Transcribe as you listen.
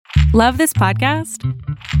Love this podcast?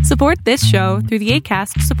 Support this show through the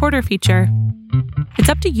Acast supporter feature. It's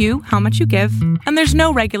up to you how much you give, and there's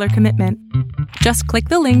no regular commitment. Just click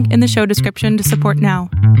the link in the show description to support now.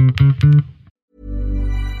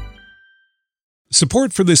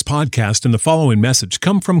 Support for this podcast and the following message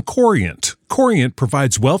come from Corient. Corient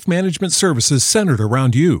provides wealth management services centered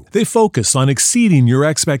around you. They focus on exceeding your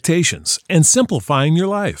expectations and simplifying your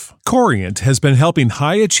life. Corient has been helping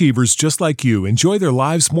high achievers just like you enjoy their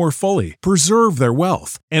lives more fully, preserve their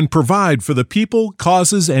wealth, and provide for the people,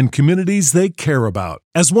 causes, and communities they care about.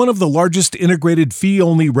 As one of the largest integrated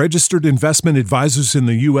fee-only registered investment advisors in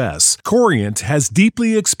the U.S., Corient has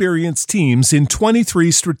deeply experienced teams in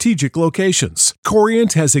 23 strategic locations.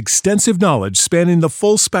 Corient has extensive knowledge spanning the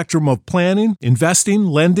full spectrum of planning, investing,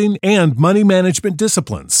 lending, and money management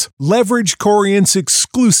disciplines. Leverage Corient's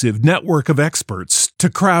exclusive network of experts to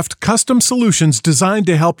craft custom solutions designed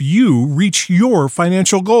to help you reach your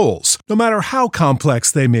financial goals, no matter how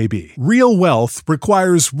complex they may be. Real wealth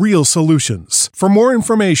requires real solutions. For more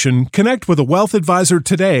information, connect with a wealth advisor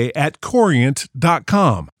today at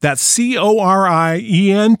Corient.com. That's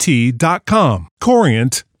Corient.com.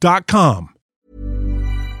 Corient.com.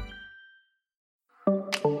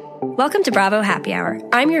 Welcome to Bravo Happy Hour.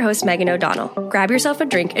 I'm your host, Megan O'Donnell. Grab yourself a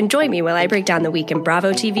drink and join me while I break down the week in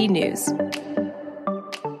Bravo TV news.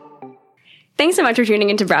 Thanks so much for tuning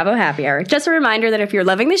into Bravo Happy Hour. Just a reminder that if you're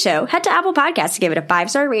loving the show, head to Apple Podcasts to give it a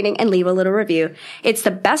 5-star rating and leave a little review. It's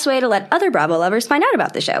the best way to let other Bravo lovers find out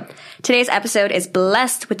about the show. Today's episode is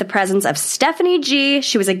blessed with the presence of Stephanie G.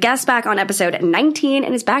 She was a guest back on episode 19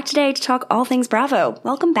 and is back today to talk all things Bravo.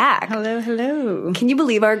 Welcome back. Hello, hello. Can you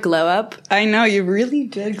believe our glow up? I know, you really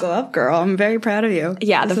did glow up, girl. I'm very proud of you.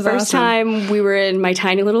 Yeah, the first time we were in my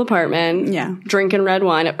tiny little apartment, drinking red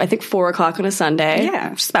wine at, I think, 4 o'clock on a Sunday.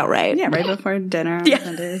 Yeah. Just about right. Yeah, right before dinner.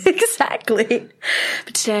 Yeah, exactly.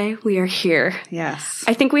 But today we are here. Yes.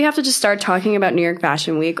 I think we have to just start talking about New York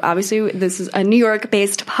Fashion Week. Obviously, this is a New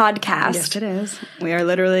York-based podcast. Yes, it is. We are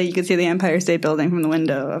literally, you can see the Empire State Building from the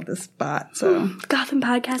window of this spot. So Gotham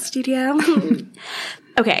Podcast Studio.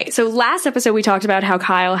 Okay, so last episode we talked about how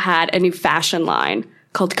Kyle had a new fashion line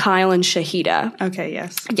called Kyle and Shahida. Okay,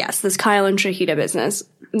 yes. Yes, this Kyle and Shahida business.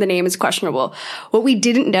 The name is questionable. What we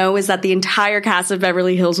didn't know is that the entire cast of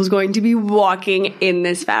Beverly Hills was going to be walking in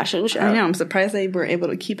this fashion show. I know. I'm surprised they were able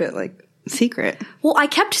to keep it, like, secret. Well, I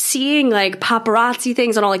kept seeing, like, paparazzi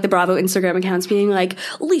things on all, like, the Bravo Instagram accounts being like,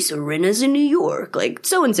 Lisa Rinna's in New York, like,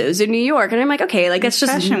 so-and-so's in New York. And I'm like, okay, like, that's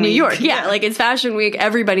just Fashion New Week. York. Yeah, like, it's Fashion Week.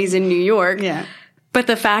 Everybody's in New York. Yeah. But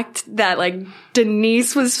the fact that, like,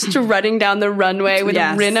 Denise was running down the runway with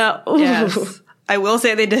Rinna. Ooh. Yes. I will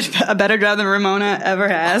say they did a better job than Ramona ever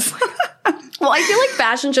has. Well, I feel like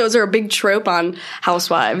fashion shows are a big trope on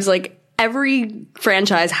Housewives. Like, every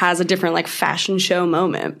franchise has a different, like, fashion show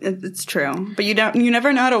moment. It's true. But you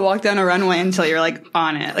never know how to walk down a runway until you're, like,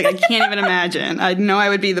 on it. Like, I can't even imagine. I know I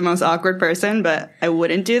would be the most awkward person, but I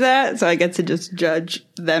wouldn't do that. So I get to just judge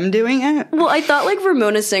them doing it. Well, I thought, like,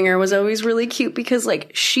 Ramona Singer was always really cute because,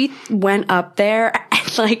 like, she went up there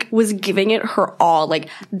and, like, was giving it her all. Like,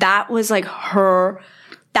 that was, like, her...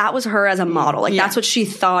 That was her as a model. Like, that's what she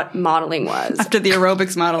thought modeling was. After the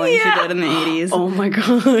aerobics modeling she did in the 80s. Oh, my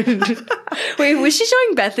God. Wait, was she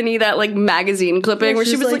showing Bethany that, like, magazine clipping where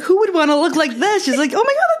she was like, who would want to look like this? She's like, oh,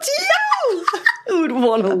 my God, that's you! Who would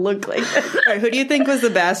want to look like this? All right, who do you think was the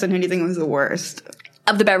best and who do you think was the worst?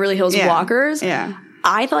 Of the Beverly Hills walkers? Yeah.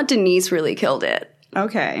 I thought Denise really killed it.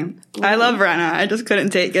 Okay. I love Rinna. I just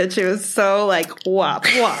couldn't take it. She was so, like, wop.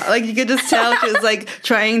 Like, you could just tell she was, like,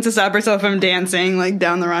 trying to stop herself from dancing, like,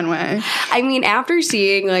 down the runway. I mean, after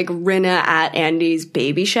seeing, like, Rinna at Andy's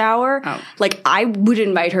baby shower, like, I would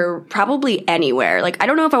invite her probably anywhere. Like, I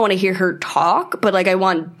don't know if I want to hear her talk, but, like, I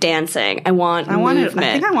want dancing. I want movement.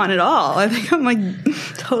 I think I want it all. I think I'm, like,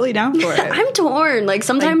 totally down for it. I'm torn. Like,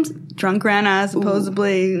 sometimes... Like, drunk Rinna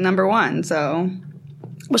supposedly number one, so...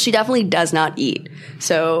 Well, she definitely does not eat.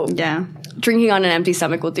 So yeah, drinking on an empty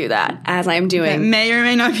stomach will do that, as I am doing. It may or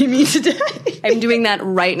may not be me today. I'm doing that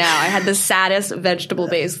right now. I had the saddest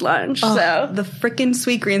vegetable-based lunch. So the frickin'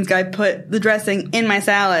 Sweetgreens guy put the dressing in my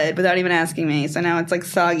salad without even asking me. So now it's, like,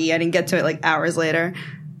 soggy. I didn't get to it, like, hours later.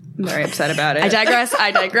 I'm very upset about it. I digress.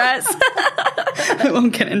 I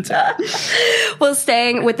won't get into it. Well,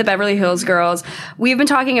 staying with the Beverly Hills girls, we've been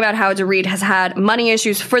talking about how Dorit has had money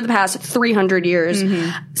issues for the past 300 years.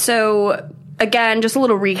 Mm-hmm. So, again, just a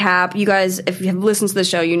little recap. You guys, if you have listened to the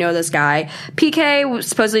show, you know this guy. PK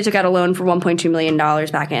supposedly took out a loan for $1.2 million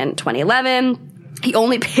back in 2011. He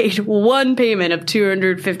only paid one payment of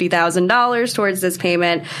 $250,000 towards this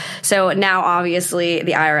payment. So now, obviously,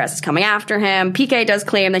 the IRS is coming after him. PK does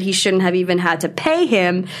claim that he shouldn't have even had to pay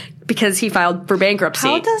him because he filed for bankruptcy.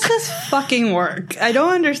 How does this fucking work? I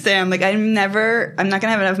don't understand. Like, I'm not going to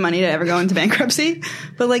have enough money to ever go into bankruptcy.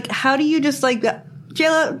 But, like, how do you just, like,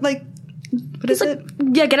 jail, like, what is it?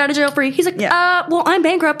 Yeah, get out of jail free. He's like, Yeah. well, I'm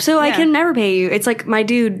bankrupt, so I can never pay you. It's like, my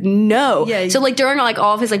dude, no. Yeah. So, like, during, like,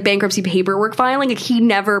 all of his, like, bankruptcy paperwork filing, like, he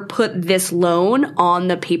never put this loan on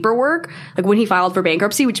the paperwork, like, when he filed for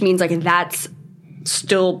bankruptcy, which means, like, that's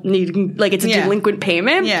still needing, like, it's a delinquent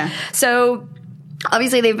payment. Yeah. So,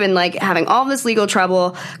 obviously, they've been, like, having all this legal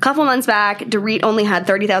trouble. A couple months back, Dorit only had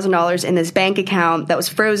 $30,000 in this bank account that was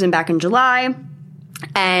frozen back in July.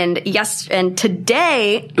 And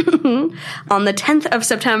today, on the 10th of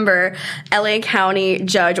September, LA County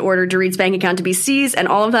judge ordered Dorit's bank account to be seized, and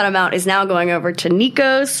all of that amount is now going over to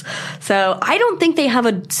Nikos. So I don't think they have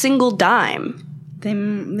a single dime. They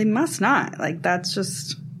must not. Like, that's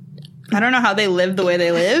just, I don't know how they live the way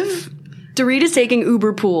they live. Dorit is taking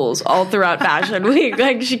Uber pools all throughout Fashion Week.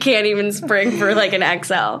 Like, she can't even spring for, like, an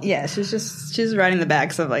XL. Yeah, she's riding the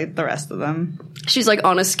backs of, like, the rest of them. She's, like,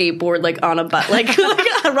 on a skateboard, like, on a butt, like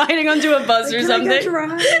riding onto a bus or something.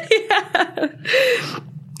 Yeah.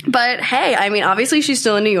 But, hey, I mean, obviously she's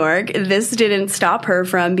still in New York. This didn't stop her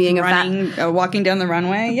from being walking down the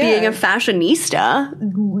runway. Yeah. Being a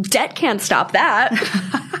fashionista. Debt can't stop that.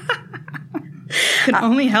 Could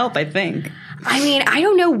only help, I think. I mean, I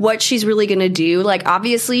don't know what she's really going to do. Like,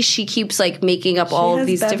 obviously, she keeps, like, making up all of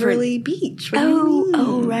these Beverly different... Beach.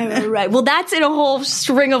 Right. Well, that's in a whole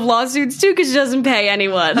string of lawsuits, too, because she doesn't pay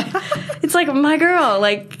anyone. It's like, my girl,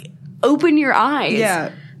 like, open your eyes.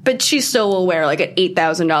 Yeah. But she still will wear, like, an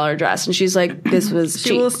 $8,000 dress, and she's like, this was She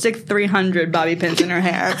cheap. will stick 300 bobby pins in her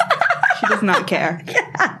hair. She does not care.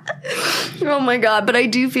 Yeah. Oh, my God. But I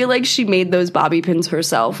do feel like she made those bobby pins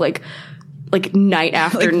herself, like night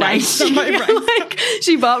after night. Like,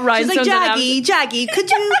 she bought rhinestones. She's like, Jackie,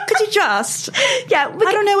 could you just? Yeah,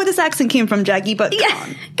 I don't know where this accent came from, Jackie, but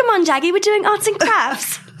come on, Jackie, we're doing arts and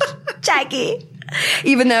crafts. Jackie.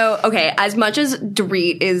 Even though, okay, as much as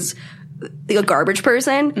Dorit is a garbage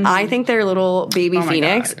person, I think their little baby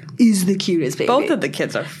Phoenix is the cutest baby. Both of the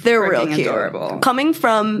kids are They're real cute. Adorable. Coming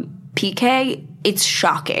from PK, it's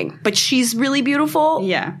shocking, but she's really beautiful.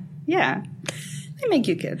 Yeah. They make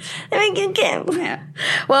you kids. Yeah.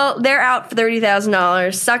 Well, they're out for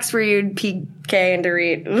 $30,000. Sucks for you, PK and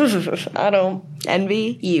Dorit. I don't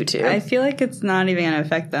envy you two. I feel like it's not even going to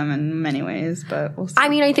affect them in many ways, but we'll see. I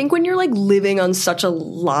mean, I think when you're, like, living on such a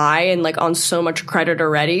lie and, like, on so much credit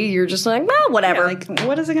already, you're just like, well, whatever. Yeah, like,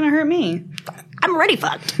 what is it going to hurt me? I'm already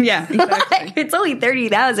fucked. Yeah, exactly. It's only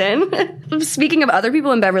 $30,000. Speaking of other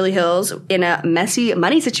people in Beverly Hills in a messy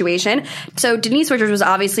money situation, so Denise Richards was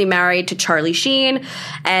obviously married to Charlie Sheen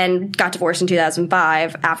and got divorced in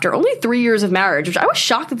 2005 after only 3 years of marriage, which I was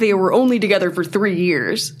shocked that they were only together for 3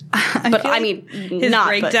 years. But I mean, his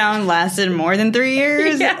breakdown lasted more than 3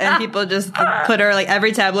 years, and people just put her, like,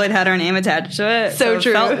 every tabloid had her name attached to it. So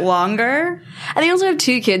true. It felt longer. And they also have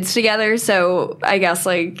 2 kids together, so I guess,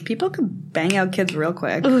 like, people could bang out kids real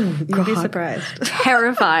quick. You'd be surprised.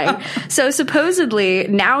 Terrifying. So supposedly,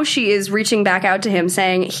 now she is reaching back out to him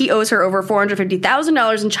saying he owes her over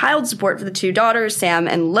 $450,000 in child support for the 2 daughters, Sam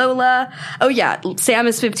and Lola. Oh yeah, Sam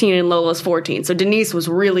is 15 and Lola's 14. So Denise was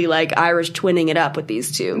really, like, Irish twinning it up with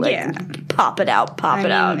these two. Like, pop it out.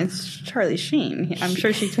 I mean, it's Charlie Sheen. I'm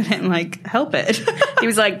sure she couldn't, like, help it. He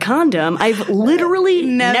was like, condom? I've literally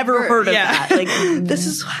never heard of that. Like, this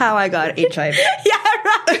is how I got HIV. Yeah,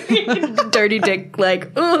 right. Dirty dick,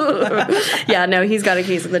 like, ooh. Yeah, no, he's got a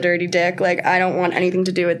case of the dirty dick. Like, I don't want anything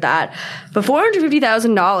to do with that. But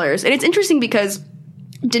 $450,000. And it's interesting because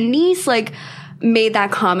Denise, like, made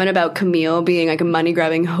that comment about Camille being, like, a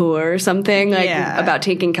money-grabbing whore or something, like, about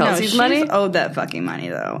taking Kelsey's money. She's owed that fucking money,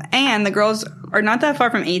 though. And the girls are not that far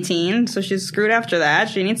from 18, so she's screwed after that.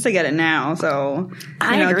 She needs to get it now, so,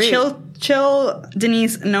 I agree. Chill,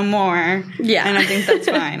 Denise, no more. Yeah. And I think that's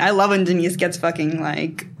fine. I love when Denise gets fucking,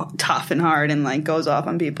 like, tough and hard and, like, goes off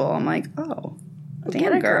on people. I'm like, oh,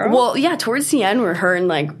 damn, girl. Well, yeah, towards the end where her and,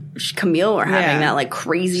 like, Camille were having that, like,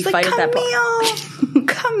 crazy fight at that point.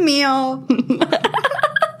 Camille.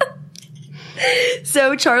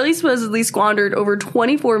 So Charlie supposedly squandered over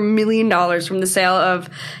 $24 million from the sale of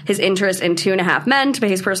his interest in 2.5 Men to pay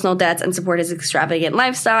his personal debts and support his extravagant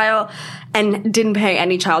lifestyle, and didn't pay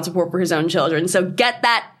any child support for his own children. So get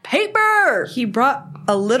that paper! He brought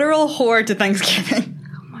a literal whore to Thanksgiving.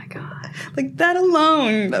 Oh my God. Like, that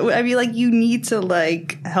alone, I'd be like, you need to,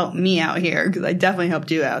 like, help me out here, because I definitely helped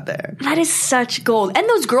you out there. That is such gold. And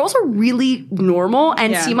those girls are really normal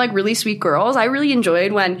and seem like really sweet girls. I really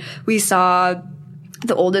enjoyed when we saw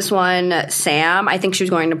the oldest one, Sam. I think she was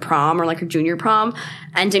going to prom or like her junior prom.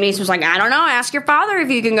 And Denise was like, I don't know, ask your father if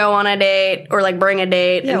you can go on a date or like bring a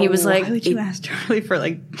date. Yeah, and he was like, why would you ask Charlie for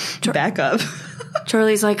like backup?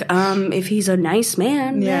 Charlie's like, if he's a nice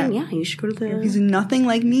man, then yeah, you should go to the... If he's nothing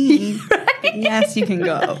like me, yes, you can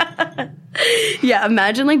go. Yeah,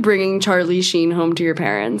 imagine like bringing Charlie Sheen home to your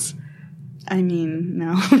parents. I mean,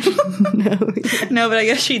 no. No, but I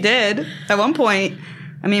guess she did at one point.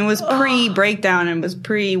 I mean, it was pre-breakdown and was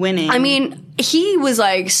pre-winning. I mean, he was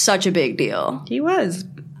like such a big deal. He was.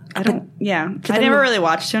 I never really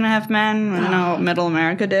watched 2.5 Men. I know Middle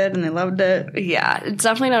America did, and they loved it. Yeah, it's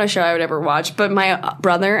definitely not a show I would ever watch. But my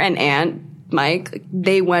brother and aunt, Mike,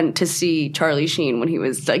 they went to see Charlie Sheen when he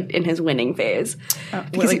was like in his winning phase.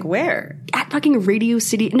 Like where? At fucking Radio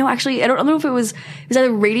City. No, actually, I don't know if it was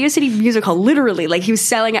either Radio City Music Hall, literally. Like he was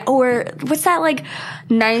selling it. Or what's that like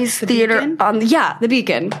nice theater Beacon? on the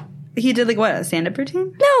Beacon. He did like what, a stand-up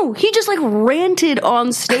routine? No, he just like ranted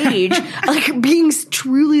on stage, like being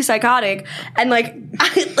truly psychotic. And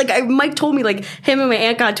Mike told me like him and my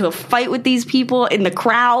aunt got into a fight with these people in the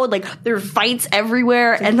crowd. Like there were fights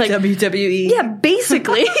everywhere, and like WWE. Yeah,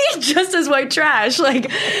 basically, just as white trash. Like,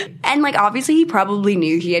 and like obviously he probably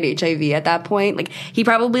knew he had HIV at that point. Like he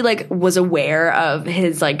probably like was aware of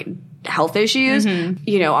his like health issues. Mm-hmm.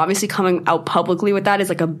 You know, obviously coming out publicly with that is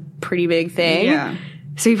like a pretty big thing. Yeah.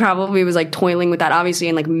 So he probably was like toiling with that, obviously,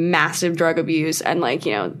 and like massive drug abuse and like,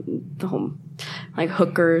 you know, the whole like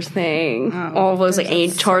hookers thing, all those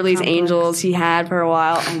like Charlie's Angels he had for a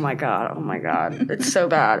while. Oh my god, it's so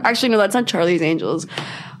bad. Actually, no, that's not Charlie's Angels.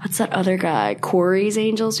 What's that other guy? Corey's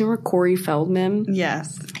Angels. You remember Corey Feldman?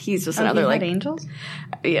 Yes, he's just he another like angels.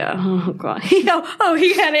 Yeah. Oh god. He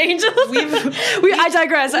had angels. I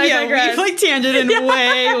digress. We've like tangented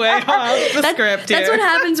way off the script here. That's what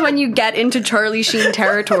happens when you get into Charlie Sheen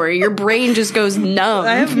territory. Your brain just goes numb.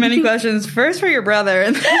 I have many questions. First for your brother.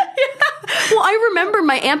 And Well, I remember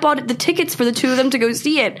my aunt bought the tickets for the two of them to go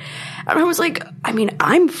see it. And I was like, I mean,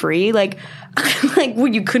 I'm free. Like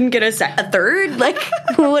when you couldn't get a third? Like,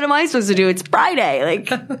 what am I supposed to do? It's Friday.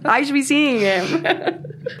 Like, I should be seeing him.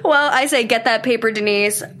 Well, I say get that paper,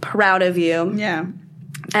 Denise. Proud of you. Yeah.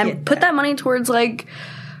 And put that money towards, like,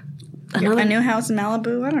 a new house in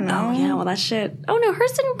Malibu? I don't know. Oh, yeah, well, that shit. Oh, no,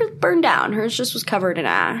 hers didn't burn down. Hers just was covered in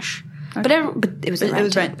ash. Okay. But it was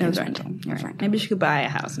rental. You're right. Maybe she could buy a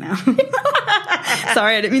house now.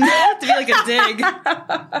 Sorry, I didn't mean that to be like a dig.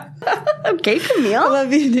 Okay, Camille.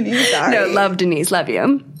 Love you, Denise. Sorry. No, love Denise. Love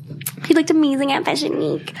you. He looked amazing at Fashion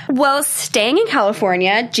Week. Well, staying in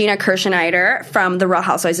California, Gina Kirschneider from The Real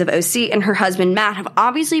Housewives of OC and her husband Matt have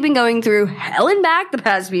obviously been going through hell and back the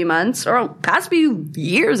past few months, or past few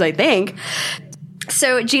years, I think.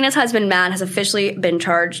 So Gina's husband, Matt, has officially been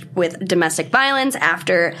charged with domestic violence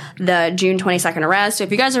after the June 22nd arrest. So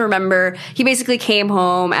if you guys remember, he basically came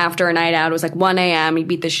home after a night out. It was like 1 a.m. He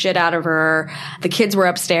beat the shit out of her. The kids were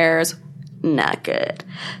upstairs. Not good.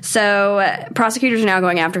 So prosecutors are now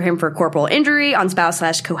going after him for corporal injury on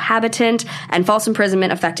spouse/cohabitant and false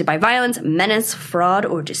imprisonment affected by violence, menace, fraud,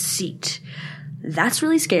 or deceit. That's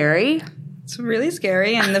really scary. It's really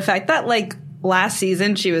scary. And the fact that, like, last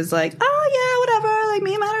season she was like, oh, yeah, whatever. Like,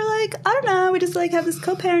 me and Matt are like, I don't know. We just, like, have this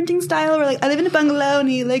co-parenting style. We're like, I live in a bungalow and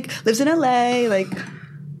he, like, lives in LA. Like,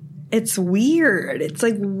 it's weird. It's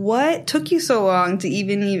like, what took you so long to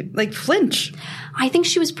even like, flinch? I think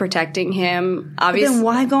she was protecting him, obviously. Then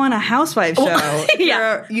why go on a housewife show?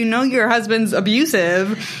 Yeah. You know your husband's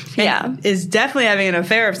abusive. Yeah. Is definitely having an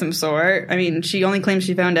affair of some sort. I mean, she only claims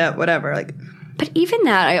she found out, whatever. Like, but even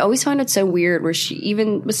that, I always found it so weird where she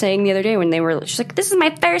even was saying the other day when she's like, this is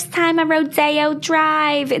my first time on Rodeo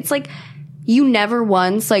Drive. It's like, you never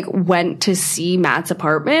once, like, went to see Matt's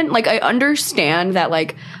apartment. Like, I understand that,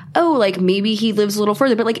 like, oh, like, maybe he lives a little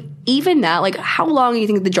further. But, like, even that, like, how long do you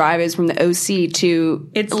think the drive is from the OC to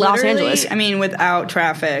Los Angeles? I mean, without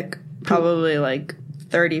traffic, probably, like,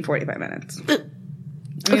 30, 45 minutes.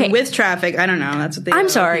 I mean, with traffic, I don't know. That's what they. I'm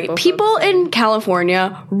sorry. People in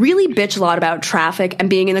California really bitch a lot about traffic and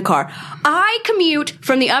being in the car. I commute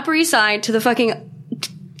from the Upper East Side to the fucking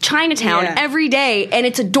Chinatown every day, and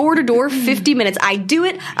it's a door-to-door 50 minutes. I do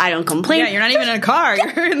it. I don't complain. Yeah, you're not even in a car.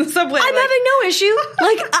 You're in the subway. I'm having no issue.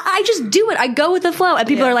 Like, I just do it. I go with the flow. And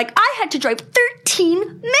people are like, I had to drive 13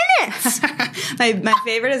 minutes. My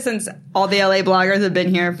favorite is, since all the LA bloggers have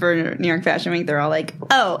been here for New York Fashion Week, they're all like,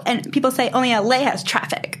 oh, and people say only LA has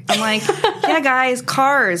traffic. I'm like, yeah, guys,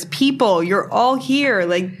 cars, people, you're all here.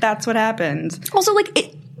 Like, that's what happens. Also,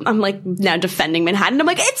 like, I'm like now defending Manhattan. I'm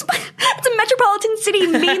like, it's a metropolitan city,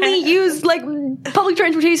 mainly used, like, public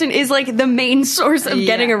transportation is like the main source of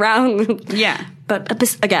getting around. Yeah. But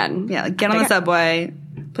again. Yeah, like, get on the subway,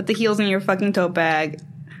 put the heels in your fucking tote bag,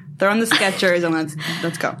 throw on the Skechers, and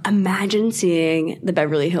let's go. Imagine seeing the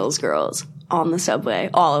Beverly Hills girls on the subway,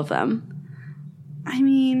 all of them. I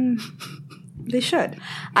mean, they should.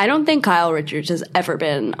 I don't think Kyle Richards has ever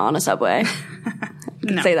been on a subway. I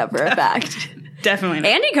can say that for a fact. Definitely not.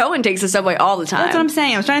 Andy Cohen takes the subway all the time. That's what I'm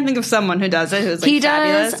saying. I was trying to think of someone who does it, who's like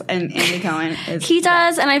fabulous, and Andy Cohen is. He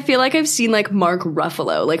does, and I feel like I've seen like Mark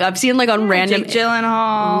Ruffalo. Like I've seen like on random Jake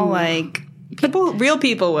Gyllenhaal, like people, real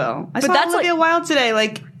people will. I saw that's Olivia Wilde today,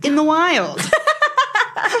 like in the wild.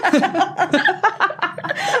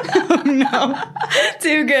 Oh no!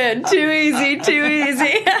 Too good, too easy, too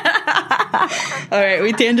easy. All right,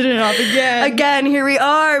 we tangented it off again. Again, here we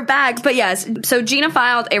are back. But yes, so Gina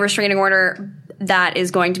filed a restraining order that is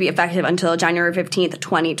going to be effective until January 15th,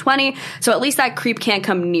 2020. So at least that creep can't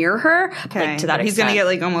come near her. Okay. Like, to that He's extent. going to get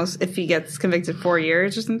like almost, if he gets convicted, 4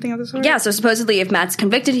 years or something of the sort? Yeah, so supposedly if Matt's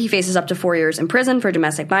convicted, he faces up to 4 years in prison for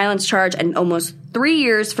domestic violence charge and almost 3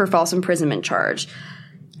 years for false imprisonment charge.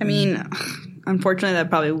 I mean, unfortunately, that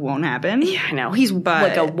probably won't happen. Yeah, I know. He's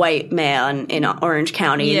like a white man in Orange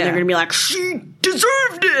County, and they're going to be like, she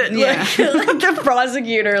deserved it! Yeah. Like the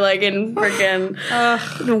prosecutor, like in freaking...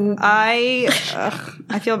 I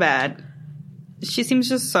feel bad. She seems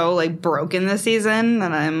just so, like, broken this season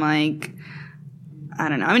that I'm like... I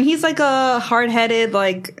don't know. I mean, he's like a hard-headed,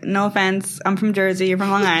 like, no offense, I'm from Jersey, you're from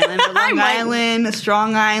Long Island, but Long Island,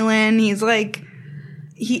 Strong Island, he's like...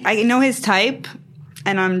 I know his type,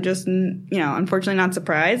 and I'm just, unfortunately not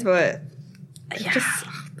surprised, but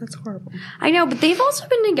that's horrible. I know, but they've also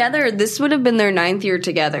been together. This would have been their 9th year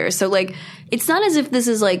together. So, like, it's not as if this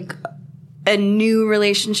is, like, a new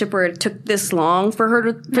relationship where it took this long for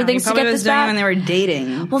her for things to get this back. When they were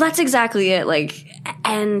dating. Well, that's exactly it. Like,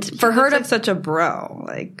 and for her to... like such a bro.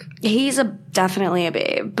 Like, he's definitely a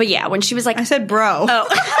babe. But yeah, when she was like... I said bro. Oh.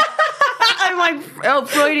 I'm like, oh,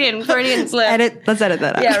 Freudian slip. Let's edit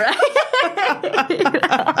that out. Yeah, right?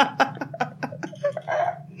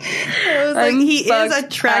 It was like, he is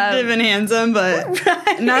attractive and handsome, but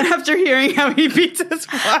not after hearing how he beats his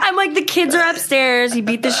wife. I'm like, the kids are upstairs. He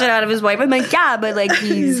beat the shit out of his wife. I'm like, yeah, but like,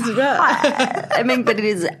 he's hot. I mean, but it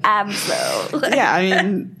is abso. Yeah, I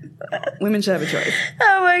mean... Women should have a choice.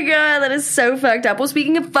 Oh my god, that is so fucked up. Well,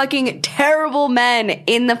 speaking of fucking terrible men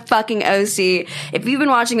in the fucking OC, if you've been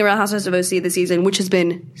watching The Real Housewives of OC this season, which has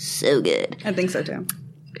been so good. I think so too.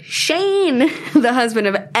 Shane, the husband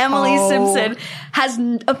of Emily Simpson, has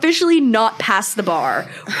officially not passed the bar.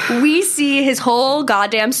 We see his whole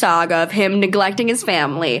goddamn saga of him neglecting his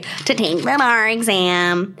family to take the bar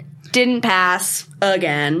exam. Didn't pass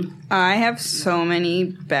again. I have so many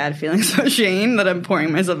bad feelings about Shane that I'm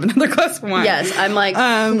pouring myself another glass of wine. Yes, I'm like,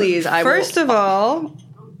 please, First of all,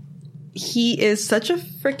 he is such a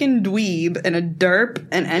freaking dweeb and a derp,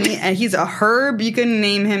 and he's a herb. You can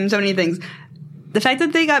name him so many things. The fact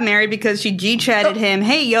that they got married because she G-chatted him,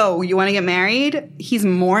 hey, yo, you want to get married? He's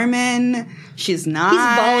Mormon. She's not.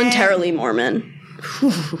 He's voluntarily Mormon.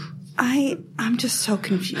 I'm just so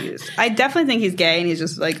confused. I definitely think he's gay, and he's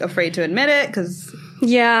just, like, afraid to admit it, because...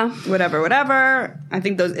 Yeah. Whatever. I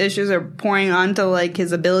think those issues are pouring onto, like,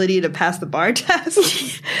 his ability to pass the bar test.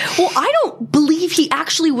 Well, I don't believe he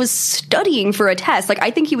actually was studying for a test. Like, I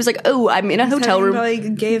think he was like, oh, I'm in a hotel room.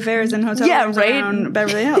 Like, gay affairs in hotel rooms around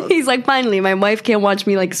Beverly Hills. He's like, finally, my wife can't watch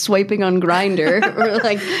me, like, swiping on Grindr or,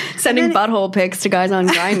 like, sending butthole pics to guys on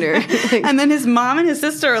Grindr. Like, and then his mom and his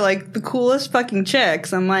sister are, like, the coolest fucking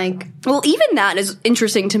chicks. I'm like... Well, even that is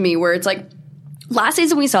interesting to me, where it's like, last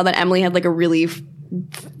season we saw that Emily had, like, a really...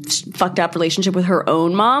 fucked up relationship with her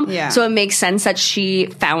own mom. Yeah. So it makes sense that she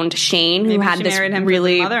found Shane, who had this married him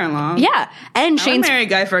really for the mother-in-law. Yeah. And I Shane's would marry a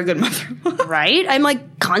guy for a good mother-in-law. Right? I'm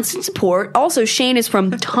like, constant support. Also, Shane is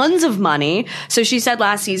from tons of money. So she said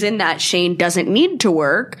last season that Shane doesn't need to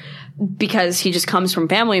work because he just comes from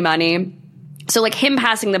family money. So, like, him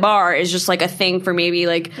passing the bar is just, like, a thing for maybe,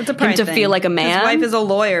 like, him to feel like a man. His wife is a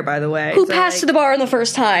lawyer, by the way. Who passed the bar in the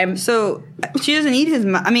first time. So, she doesn't need his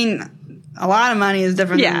money. I mean, a lot of money is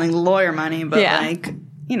different than, like, lawyer money. But, like,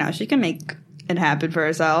 she can make it happen for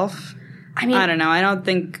herself. I mean, I don't know. I don't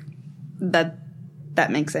think that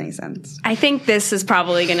makes any sense. I think this is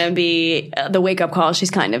probably going to be the wake-up call she's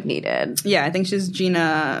kind of needed. Yeah, I think she's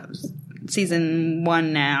Gina season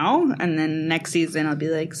 1 now, and then next season I'll be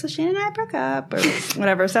like, so Shane and I broke up, or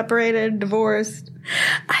whatever, separated, divorced.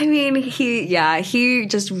 I mean, he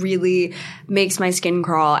just really makes my skin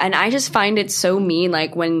crawl, and I just find it so mean,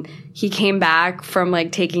 like, when he came back from,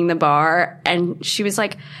 like, taking the bar, and she was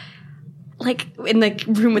like, in the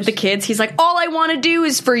room with the kids, he's like, all I want to do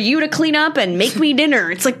is for you to clean up and make me dinner.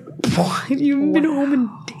 It's like, what? You've been home in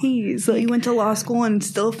days. Like, you went to law school and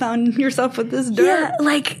still found yourself with this dirt. Yeah,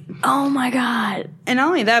 like, oh my God. And not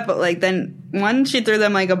only that, but, like, then one, she threw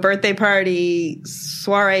them, like, a birthday party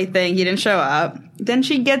soiree thing. He didn't show up. Then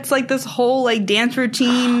she gets, like, this whole, like, dance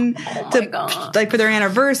routine like, for their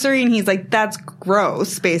anniversary, and he's like, that's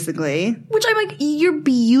gross, basically. Which I'm like, your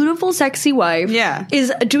beautiful, sexy wife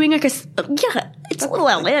is doing, like, it's a little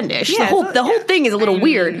outlandish. Yeah, the whole thing is a little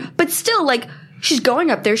weird. But still, like, she's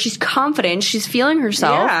going up there, she's confident, she's feeling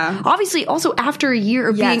herself. Yeah. Obviously, also after a year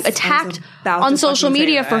of being attacked on social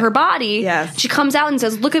media for her body, she comes out and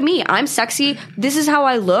says, look at me, I'm sexy, this is how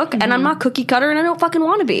I look, and I'm not cookie cutter, and I don't fucking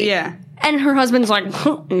want to be. Yeah. And her husband's like,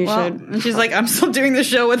 you should. And she's like, I'm still doing the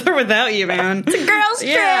show with or without you, man. It's a girl's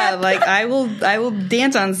trip. Yeah, like, I will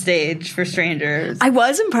dance on stage for strangers. I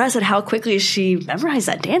was impressed at how quickly she memorized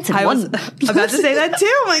that dance in I one. was about to say that too.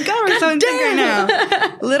 Oh my God, we're so in sync right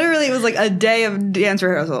now. Literally, it was like a day of dance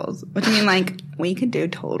rehearsals. Which I mean, like, we could do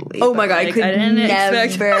totally. Oh my God, like,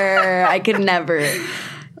 I could never.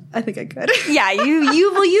 I think I could. Yeah,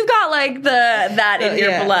 you've got like that in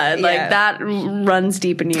your blood, like that runs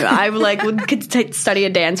deep in you. I could study a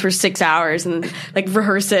dance for 6 hours and like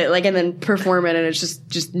rehearse it, like, and then perform it, and it's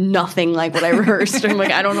just nothing like what I rehearsed. I'm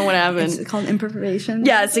like, I don't know what happened. It's called improvisation.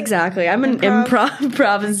 Yes, exactly. I'm an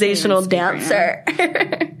improvisational dancer.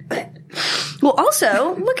 Well,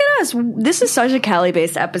 also look at us. This is such a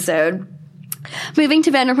Cali-based episode. Moving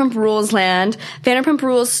to Vanderpump Rules land, Vanderpump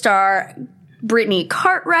Rules star Brittany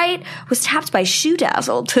Cartwright was tapped by Shoe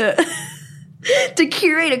Dazzle to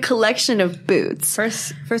curate a collection of boots.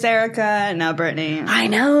 First Erica, now Brittany. I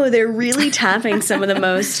know, they're really tapping some of the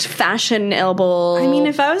most fashionable. I mean,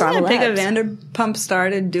 if I was going to pick a Vanderpump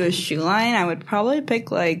star to do a shoe line, I would probably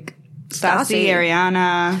pick like Stassi,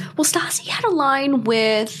 Ariana. Well, Stassi had a line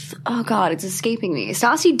with, oh God, it's escaping me.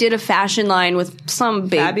 Stassi did a fashion line with some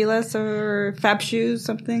big Fabulous or Fab Shoes,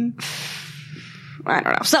 something. I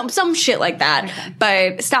don't know, some shit like that. Okay.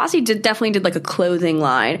 But Stassi definitely did like a clothing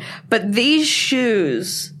line. But these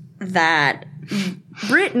shoes that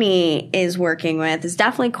Brittany is working with is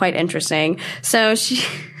definitely quite interesting. So this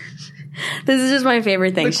is just my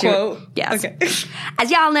favorite thing. The quote? Yes. Okay.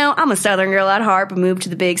 As y'all know, I'm a Southern girl at heart, but moved to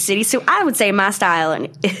the big city. So I would say my style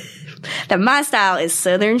is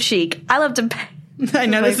Southern chic. I love to... I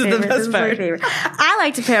know this is the best part. I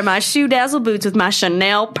like to pair my Shoe Dazzle boots with my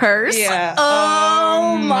Chanel purse. Yeah.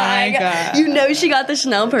 Oh my God. You know she got the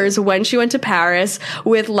Chanel purse when she went to Paris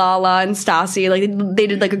with Lala and Stassi. Like they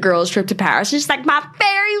did like a girls trip to Paris. She's like, my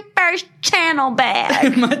very first Channel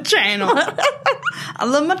bag. My Channel. I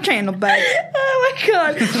love my Channel bag. Oh my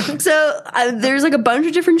God. So there's like a bunch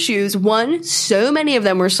of different shoes. So many of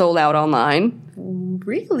them were sold out online.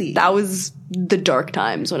 Really? That was the dark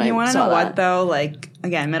times when I saw that. You want to know what, though? Like,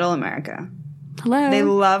 again, Middle America. Hello. They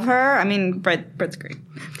love her. I mean, Brett's great.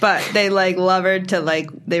 But they, like, love her to, like,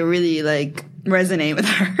 they really, like, resonate with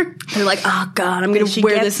her. They're like, oh God, I'm going to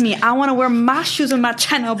wear this. I want to wear my shoes with my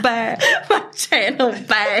Channel bag. My Channel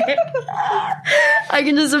bag. I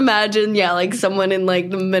can just imagine, like someone in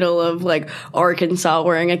like the middle of like Arkansas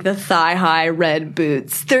wearing like the thigh-high red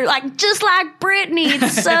boots. They're like, just like Brittany,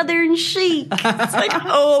 it's Southern chic. It's like,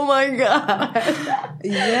 oh my God.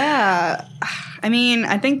 Yeah. I mean,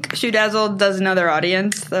 I think Shoe Dazzle does know their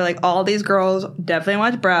audience. They're like, all these girls definitely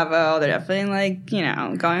watch Bravo. They're definitely like,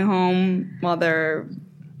 going home while they're,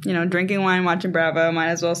 drinking wine, watching Bravo. Might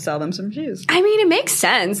as well sell them some shoes. I mean, it makes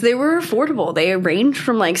sense. They were affordable. They ranged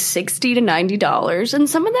from like $60 to $90, and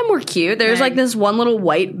some of them were cute. There's like this one little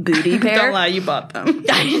white booty pair. Don't lie, you bought them.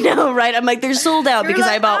 I know, right? I'm like, they're sold out. You're because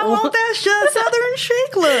like, I bought one. I want that Southern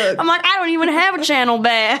chic look. I'm like, I don't even have a Channel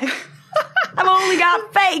bag. I've only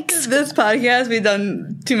got fakes. This podcast, we've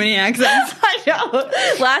done too many accents. I know.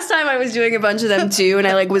 Last time I was doing a bunch of them too, and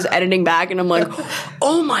I like was editing back, and I'm like,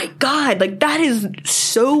 oh my God, like that is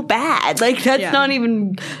so bad. Like that's not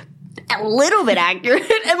even a little bit accurate.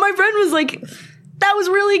 And my friend was like, that was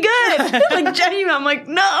really good. Like genuine. I'm like,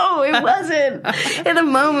 no, it wasn't. In the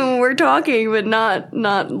moment when we're talking, but not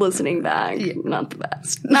listening back. Yeah. Not the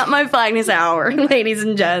best. Not my finest hour, ladies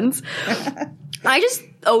and gents.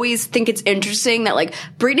 always think it's interesting that like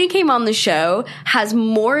Brittany came on the show, has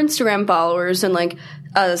more Instagram followers than like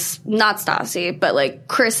not Stassi, but like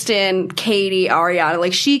Kristen, Katie, Ariana.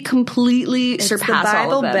 Like she completely surpassed the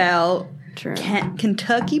all of them. Belt, True.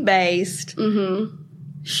 Kentucky-based,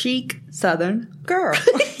 chic Southern girl.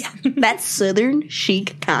 That Southern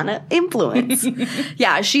chic kind of influence.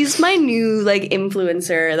 Yeah, she's my new like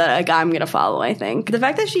influencer that like I'm gonna follow. I think The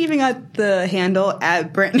fact that she even got the handle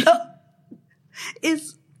at Brittany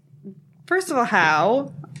is, first of all,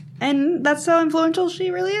 how? And that's how influential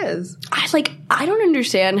she really is. I don't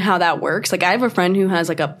understand how that works. Like I have a friend who has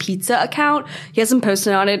like a pizza account. He hasn't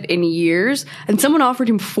posted on it in years, and someone offered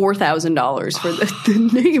him $4,000 for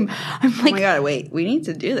the name. I'm like, Oh my god, wait, we need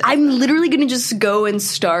to do this. I'm literally gonna just go and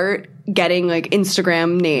start getting like Instagram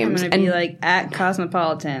I'm names gonna be like at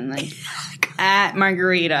Cosmopolitan, like at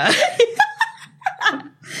Margarita,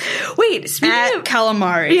 wait, speaking at of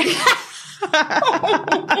Calamari.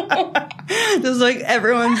 This is like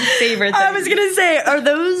everyone's favorite thing. I was gonna say, are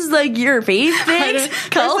those like your fave things?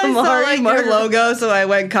 First I saw like your logo, so I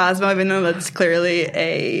went Cosmo, even though that's clearly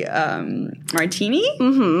a martini.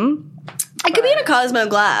 I could be in a Cosmo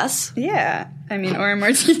glass. Yeah, I mean, or a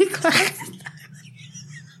martini glass.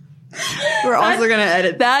 We're also gonna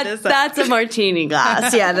edit this. That's a martini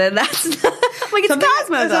glass. Yeah, that's like it's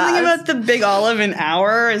Cosmo glass. Something about the big olive an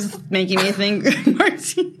hour is making me think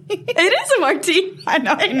martini. It is a martini. I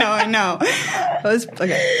know.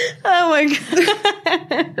 Okay. Oh my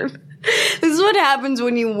god. This is what happens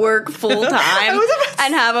when you work full time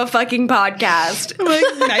and have a fucking podcast. Like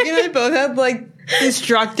Megan and I both had like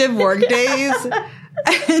destructive work days.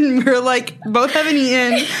 And we're like, both haven't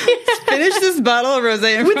eaten. Finish this bottle of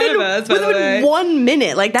rosé in front of us, by the way. Within 1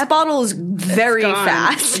 minute. Like, that bottle is very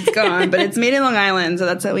fast. It's gone, but it's made in Long Island, so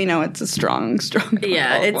that's how we know it's a strong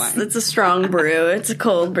yeah, it's a strong brew. It's a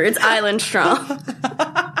cold brew. It's island strong.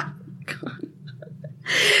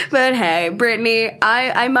 But hey, Brittany,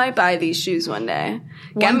 I might buy these shoes one day.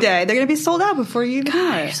 One day. They're going to be sold out before you even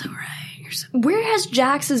know it. You're so right. Where has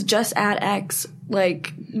Jax's Just Add X,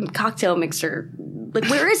 like, cocktail mixer? Like,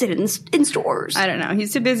 where is it in stores? I don't know.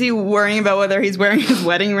 He's too busy worrying about whether he's wearing his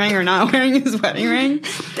wedding ring or not wearing his wedding ring.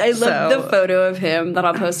 I love the photo of him that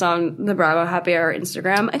I'll post on the Bravo Happy Hour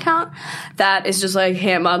Instagram account. That is just like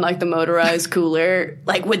him on like the motorized cooler,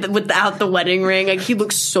 like without the wedding ring. Like he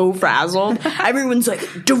looks so frazzled. Everyone's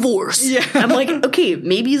like, divorce. Yeah. I'm like, okay,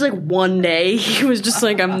 maybe he's like one day he was just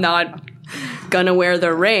like, I'm not gonna wear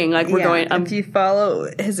the ring. Like we're going. If you follow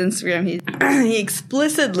his Instagram, he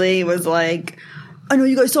explicitly was like, I know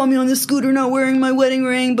you guys saw me on the scooter not wearing my wedding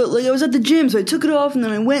ring, but like I was at the gym, so I took it off and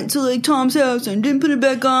then I went to like Tom's house and didn't put it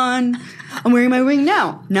back on. I'm wearing my ring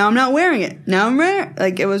now. Now I'm not wearing it. Now I'm wearing it.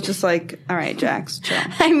 Like it was just like, all right, Jax, chill.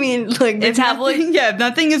 I mean, like the tabloid. If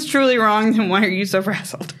nothing is truly wrong, then why are you so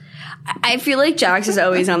frazzled? I feel like Jax is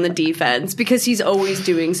always on the defense because he's always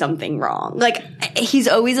doing something wrong. Like, he's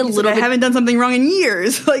always a little bit... I haven't done something wrong in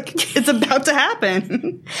years. Like, it's about to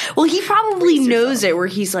happen. Well, he probably knows it where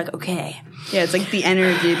he's like, okay. Yeah, it's like the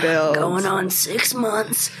energy bill. Going on 6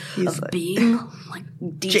 months of being, like,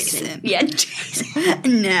 decent. Jason. Yeah, Jason.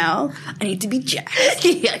 And now, I need to be Jax.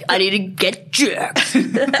 Yeah, I need to get Jax. Oh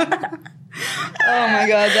my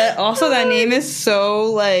god, that name is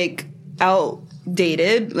so, like,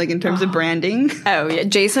 outdated, like in terms of branding. Oh yeah,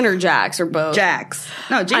 Jason or Jax or both. Jax.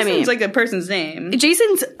 No, Jason's like a person's name.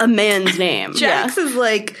 Jason's a man's name. Jax is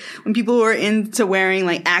like when people were into wearing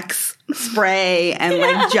like Axe spray and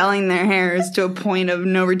like gelling their hairs to a point of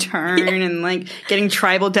no return and like getting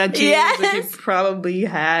tribal tattoos. Yes. Like he probably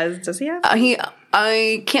has. Does he have?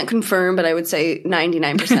 I can't confirm, but I would say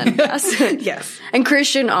 99% yes. Yes. And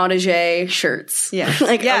Christian Audige shirts. Yeah.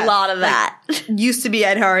 Like a lot of that. Used to be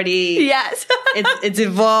Ed Hardy. Yes. It's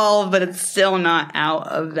evolved, but it's still not out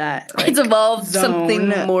of that. Like, it's evolved zone. Something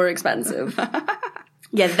more expensive.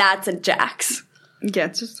 Yeah, that's a Jax. Yeah,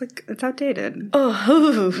 it's just like, it's outdated.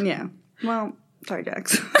 Oh. Yeah. Well, sorry,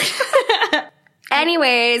 Jax.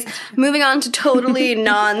 Anyways, moving on to totally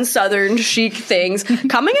non-Southern chic things.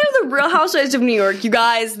 Coming out of the Real Housewives of New York, you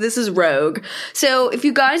guys, this is Rogue. So if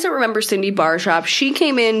you guys don't remember Cindy Barshop, she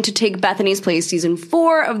came in to take Bethany's place season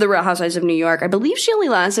 4 of the Real Housewives of New York. I believe she only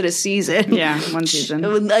lasted a season. Yeah, one season.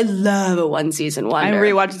 I love a one-season wonder. I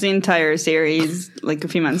rewatched the entire series like a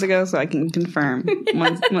few months ago, so I can confirm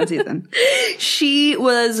one season. She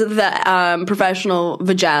was the professional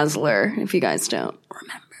vajazzler, if you guys don't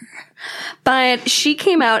remember. But she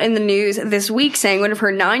came out in the news this week saying one of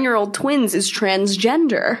her 9-year-old twins is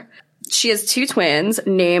transgender. She has 2 twins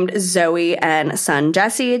named Zoe and son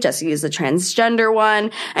Jesse. Jesse is the transgender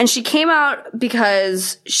one. And she came out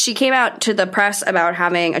because she came out to the press about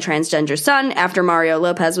having a transgender son after Mario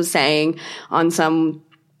Lopez was saying on some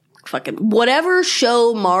fucking whatever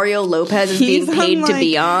show Mario Lopez is being paid to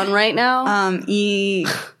be on right now.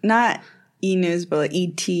 Not E! News, but like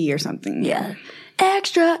E.T. or something. Yeah.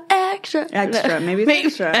 Extra. Maybe it's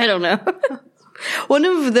extra. I don't know. One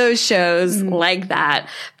of those shows like that.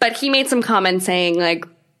 But he made some comments saying, like,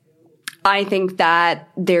 I think that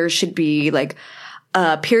there should be, like,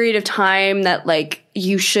 a period of time that, like,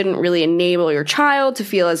 you shouldn't really enable your child to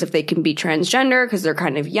feel as if they can be transgender because they're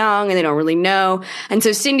kind of young and they don't really know. And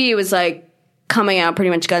so Cindy was, like, coming out pretty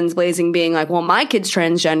much guns blazing, being like, well, my kid's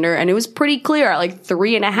transgender. And it was pretty clear at, like,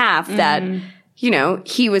 3.5 that, you know,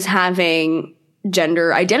 he was having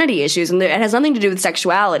gender identity issues, and it has nothing to do with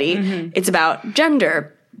sexuality. It's about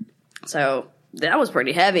gender. So that was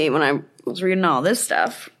pretty heavy when I was reading all this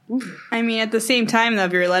stuff. I mean, at the same time, though,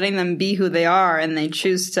 if you're letting them be who they are and they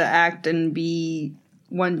choose to act and be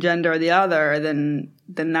one gender or the other, then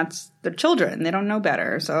that's their children. They don't know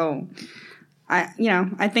better. So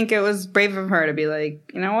I think it was brave of her to be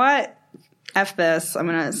like, you know what? F this. I'm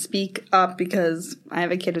going to speak up because I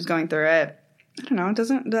have a kid who's going through it. I don't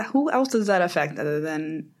know. Who else does that affect other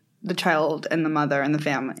than the child and the mother and the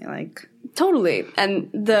family? Like, totally. And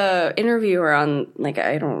the interviewer on, like,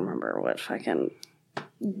 I don't remember what fucking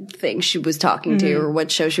thing she was talking to or what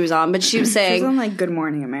show she was on, but she was saying, she was on like Good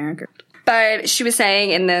Morning America. But she was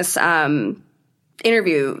saying in this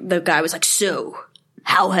interview, the guy was like, so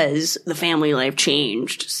how has the family life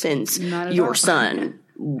changed since your son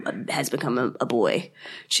has become a boy?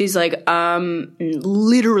 She's like,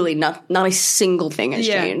 literally not a single thing has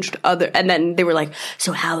changed. And then they were like,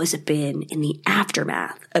 so how has it been in the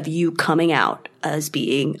aftermath of you coming out as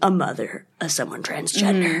being a mother of someone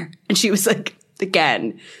transgender? And she was like,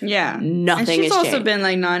 again, nothing has changed. And she's also been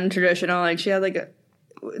like non-traditional. Like she had like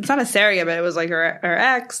it's not a surrogate, but it was like her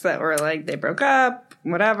ex that were like, they broke up,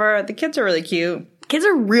 whatever. The kids are really cute. Kids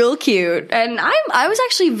are real cute. And I was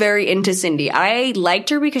actually very into Cindy. I liked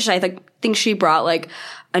her because I think she brought like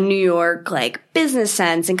a New York like business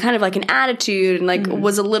sense and kind of like an attitude and like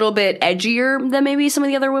was a little bit edgier than maybe some of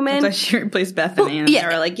the other women. So she replaced Bethany and they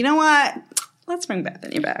were like, you know what? Let's bring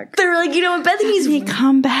Bethany back. They were like, you know what? Bethany's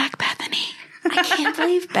come back, Bethany. I can't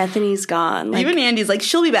believe Bethany's gone. Like, even Andy's like,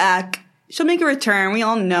 she'll be back. She'll make a return. We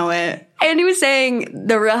all know it. Andy was saying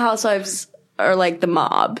the Real Housewives are like the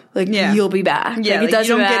mob. Like, you'll be back. Yeah, like, it doesn't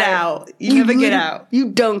you don't matter. get out. You never get out.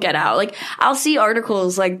 You don't get out. Like, I'll see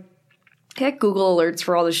articles, like, get Google alerts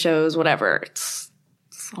for all the shows, whatever. It's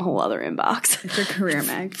a whole other inbox. It's your career,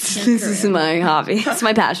 Meg. This is my hobby. It's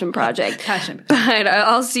my passion project. But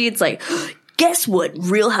I'll see it's like, guess what?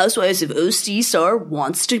 Real Housewives of OC star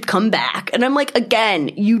wants to come back. And I'm like, again,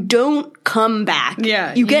 you don't come back.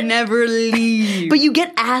 Yeah, you never leave. But you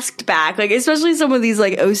get asked back. Like, especially some of these,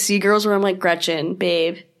 like, OC girls where I'm like, Gretchen,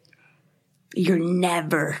 babe, you're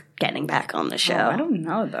never getting back on the show. I don't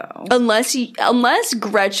know, though. Unless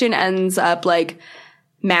Gretchen ends up, like,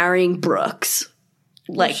 marrying Brooks.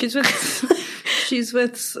 Like, she's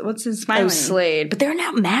with, what's his Smiley? Oh, Slade. But they're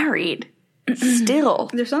not married. Still.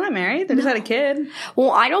 They're still not married? They just had a kid.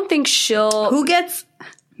 Well, I don't think she'll... Who gets...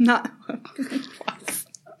 Not...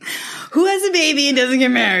 Who has a baby and doesn't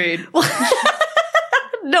get married?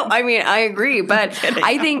 No, I mean, I agree, but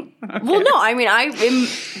I think... Okay. Well, no,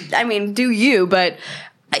 I mean, do you, but...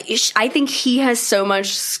 I think he has so many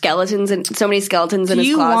skeletons in his closet. Do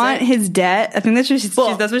you want his debt? I think that's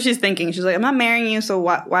what she's thinking. She's like, I'm not marrying you, so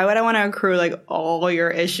why would I want to accrue, like, all your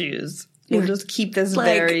issues? We'll just keep this like,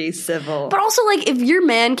 very civil. But also, like, if your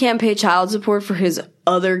man can't pay child support for his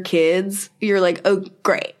other kids, you're like, oh,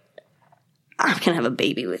 great. I'm going to have a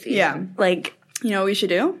baby with you. Yeah. Like, you know what we should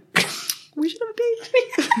do? We should have a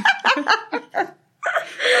baby.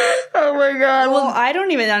 Oh, my God. Well, I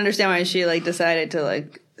don't even understand why she, like, decided to,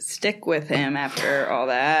 like, stick with him after all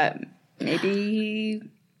that. Maybe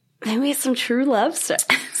it's some true love stuff.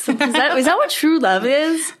 Is that what true love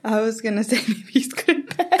is? I was going to say maybe he's good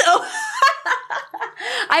at bed.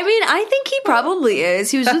 I mean, I think he probably is.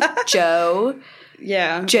 He was with Joe.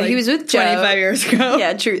 Yeah. Joe, like he was with Joe. 25 years ago.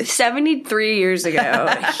 Yeah, true. 73 years ago,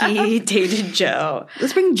 he dated Joe.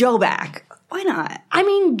 Let's bring Joe back. Why not? I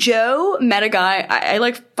mean, Joe met a guy I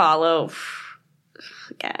like follow.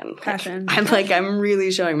 again. Passion. I'm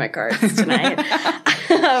really showing my cards tonight.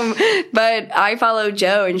 But I follow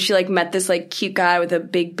Joe, and she like met this like cute guy with a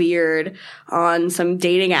big beard on some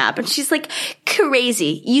dating app, and she's like,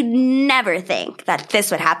 crazy. You'd never think that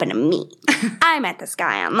this would happen to me. I met this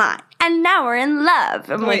guy online, and now we're in love.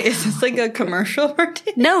 I'm Wait, like, is this like a commercial for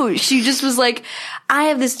dating? no, she just was like, I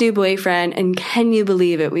have this new boyfriend, and can you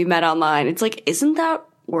believe it? We met online. It's like, isn't that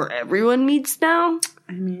where everyone meets now?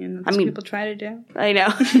 I mean, that's what people try to do. I know.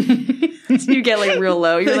 You get like real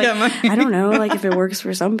low. You're like, Yeah, I don't know, like if it works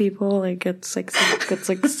for some people, like it's like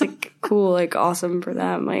sick, cool, like awesome for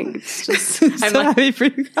them. Like it's just I'm so like happy for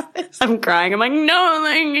you guys. I'm crying. I'm like, no,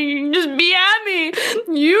 like you can just be happy.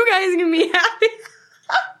 You guys can be happy.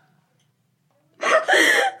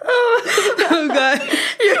 Oh God.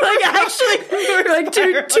 You're like actually we're like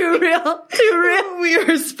too real. We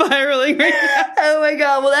are spiraling right now. Oh my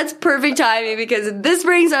God. Well, that's perfect timing because this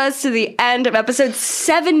brings us to the end of episode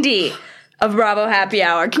 70 of Bravo Happy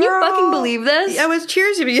Hour. Can you fucking believe this? I was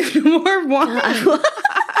cheers if you have more wine.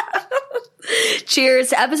 Cheers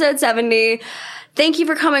to episode 70. Thank you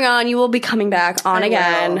for coming on. You will be coming back on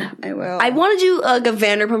again. I will. I want to do like a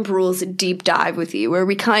Vanderpump Rules deep dive with you where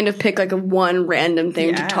we kind of pick like a one random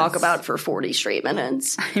thing to talk about for 40 straight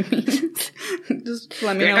minutes. I mean, just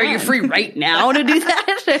let me know. Are you free right now to do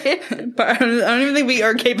that? But I don't even think we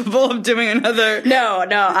are capable of doing another. No,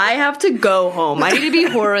 I have to go home. I need to be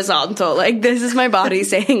horizontal. Like this is my body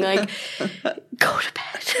saying like, go to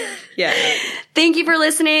bed. Yeah. Thank you for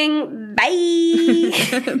listening. Bye.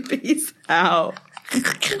 Peace out.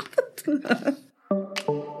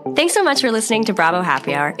 Thanks so much for listening to Bravo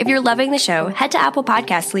Happy Hour. If you're loving the show, head to Apple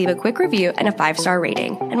Podcasts to leave a quick review and a 5-star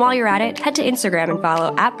rating. And while you're at it, head to Instagram and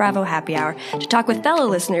follow @Bravo Happy Hour to talk with fellow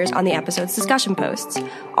listeners on the episode's discussion posts.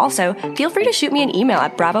 Also, feel free to shoot me an email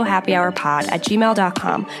at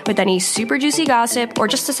bravohappyhourpod@gmail.com with any super juicy gossip or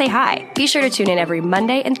just to say hi. Be sure to tune in every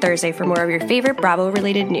Monday and Thursday for more of your favorite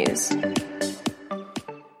Bravo-related news.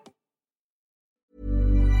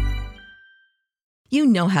 You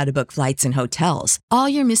know how to book flights and hotels. All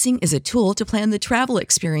you're missing is a tool to plan the travel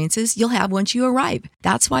experiences you'll have once you arrive.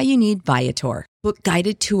 That's why you need Viator. Book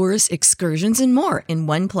guided tours, excursions, and more in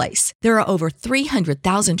one place. There are over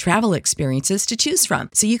 300,000 travel experiences to choose from,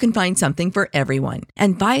 so you can find something for everyone.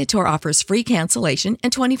 And Viator offers free cancellation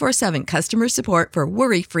and 24/7 customer support for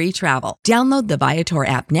worry-free travel. Download the Viator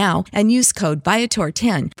app now and use code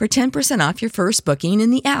Viator10 for 10% off your first booking in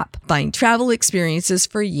the app. Find travel experiences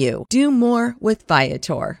for you. Do more with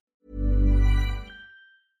Viator.